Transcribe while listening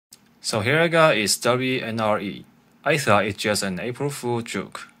So here I got is WNRE. I thought it's just an April Fool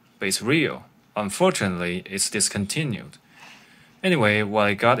joke, but it's real. Unfortunately, it's discontinued. Anyway, what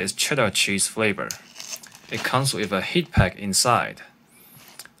I got is cheddar cheese flavor. It comes with a heat pack inside.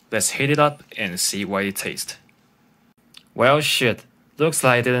 Let's heat it up and see what it tastes. Well, shit. Looks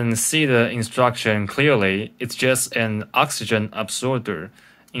like I didn't see the instruction clearly. It's just an oxygen absorber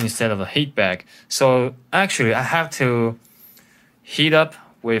instead of a heat bag. So actually, I have to heat up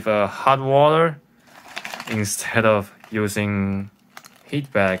with hot water instead of using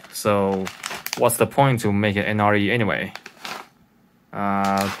heat bag. So what's the point to make it NRE anyway?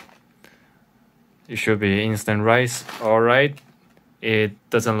 It should be instant rice. Alright. It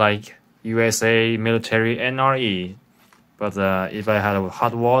doesn't like USA military NRE. But if I had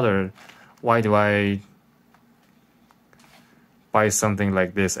hot water, why do I buy something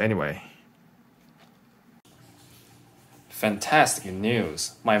like this anyway? Fantastic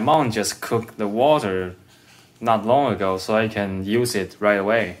news! My mom just cooked the water not long ago, so I can use it right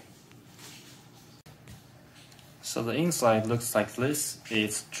away. So the inside looks like this.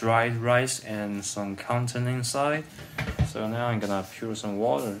 It's dried rice and some content inside. So now I'm gonna pour some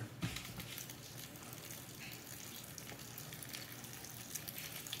water.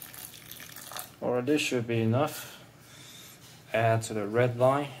 Alright, this should be enough. Add to the red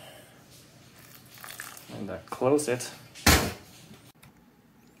line. And close it.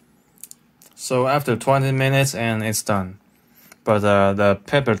 So after 20 minutes and it's done. But the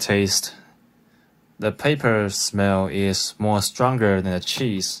pepper taste, the pepper smell is more stronger than the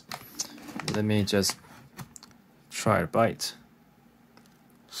cheese. Let me just try a bite.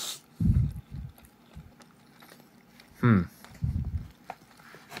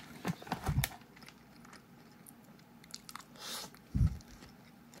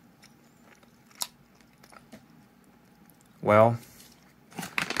 Well,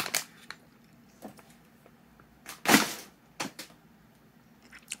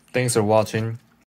 thanks for watching.